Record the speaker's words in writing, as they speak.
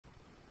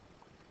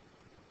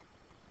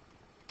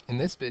In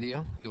this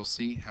video, you'll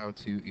see how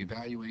to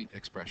evaluate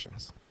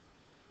expressions.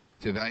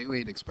 To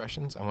evaluate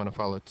expressions, I want to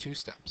follow two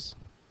steps.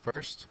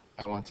 First,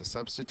 I want to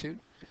substitute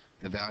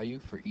the value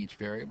for each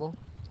variable.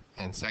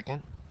 And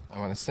second, I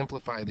want to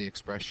simplify the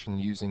expression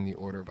using the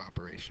order of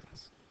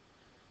operations.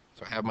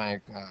 So I have my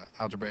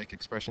algebraic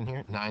expression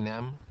here,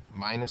 9m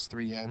minus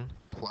 3n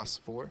plus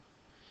 4.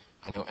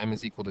 I know m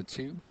is equal to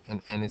 2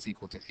 and n is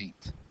equal to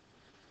 8.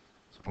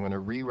 So I'm going to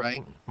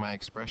rewrite my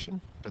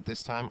expression, but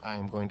this time I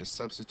am going to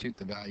substitute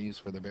the values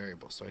for the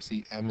variables. So I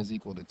see m is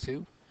equal to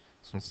 2.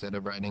 So instead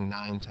of writing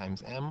 9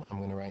 times m, I'm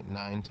going to write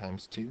 9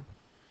 times 2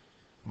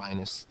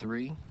 minus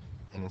 3.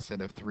 And instead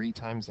of 3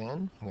 times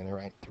n, I'm going to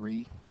write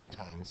 3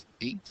 times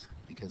 8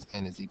 because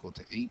n is equal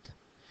to 8.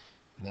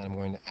 And then I'm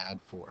going to add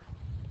 4.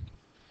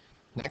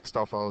 Next,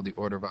 I'll follow the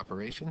order of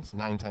operations.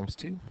 9 times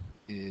 2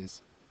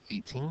 is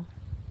 18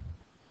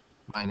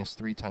 minus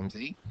 3 times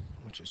 8,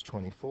 which is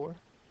 24.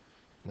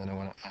 And then I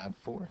want to add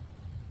 4.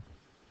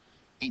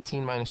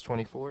 18 minus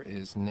 24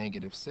 is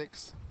negative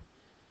 6.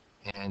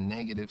 And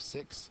negative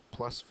 6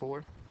 plus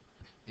 4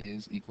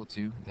 is equal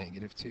to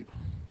negative 2.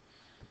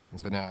 And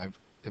so now I've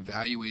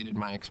evaluated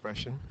my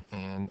expression,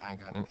 and I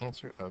got an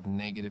answer of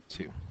negative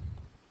 2.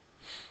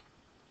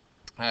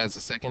 As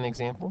a second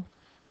example,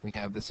 we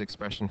have this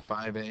expression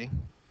 5a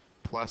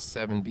plus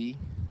 7b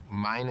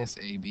minus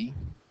ab.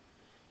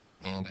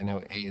 And I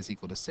know a is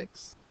equal to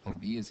 6, and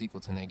b is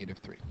equal to negative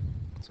 3.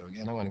 So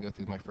again, I want to go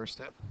through my first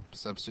step,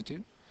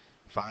 substitute.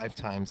 5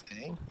 times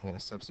a, I'm going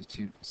to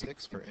substitute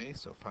 6 for a,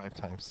 so 5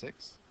 times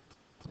 6,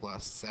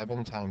 plus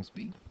 7 times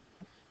b.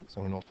 So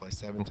we multiply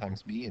 7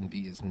 times b, and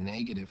b is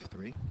negative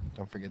 3.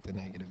 Don't forget the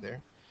negative there.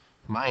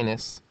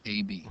 Minus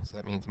ab, so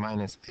that means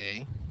minus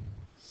a,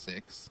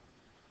 6,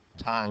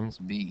 times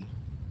b,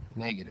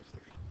 negative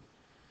 3.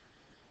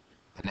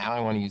 And now I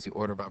want to use the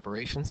order of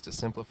operations to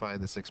simplify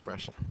this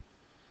expression.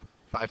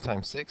 5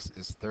 times 6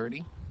 is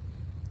 30,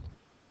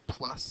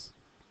 plus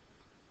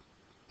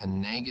a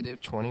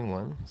negative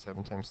 21.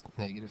 7 times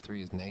negative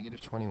 3 is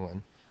negative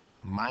 21,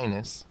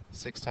 minus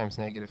 6 times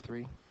negative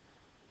 3,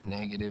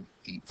 negative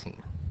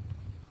 18.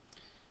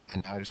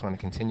 And now I just want to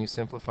continue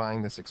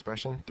simplifying this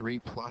expression. 3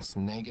 plus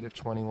negative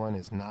 21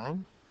 is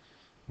 9.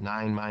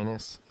 9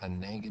 minus a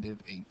negative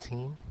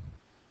 18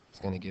 is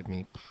going to give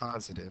me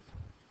positive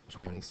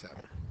 27.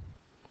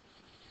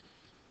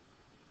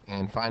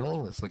 And finally,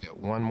 let's look at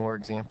one more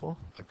example.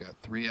 I've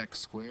got 3x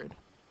squared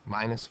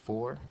minus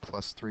 4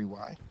 plus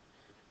 3y.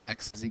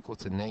 X is equal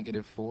to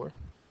negative 4,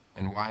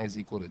 and y is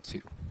equal to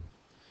 2.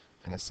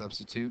 And I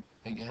substitute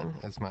again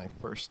as my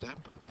first step.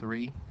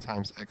 3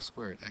 times x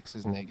squared. X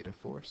is negative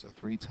 4, so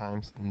 3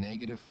 times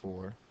negative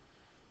 4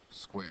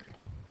 squared.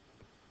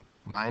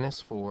 Minus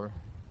 4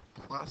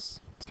 plus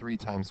 3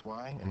 times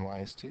y, and y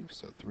is 2,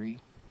 so 3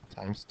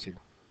 times 2.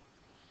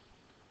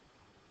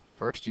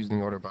 First, using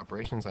the order of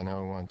operations, I know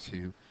I want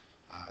to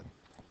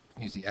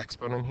use the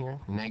exponent here.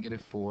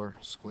 Negative 4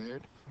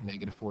 squared.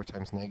 Negative 4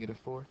 times negative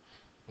 4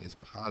 is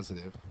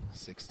positive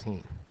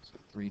 16. So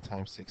 3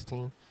 times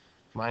 16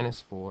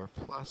 minus 4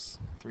 plus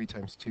 3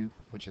 times 2,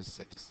 which is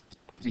 6.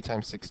 3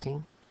 times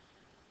 16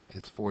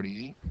 is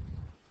 48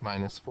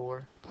 minus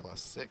 4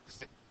 plus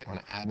 6. I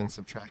want to add and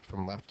subtract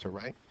from left to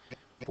right.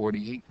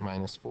 48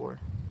 minus 4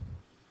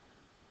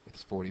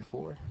 is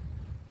 44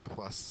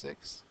 plus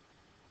 6.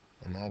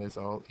 And that is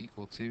all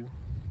equal to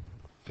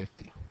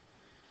 50.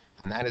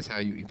 And that is how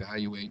you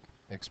evaluate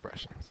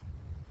expressions.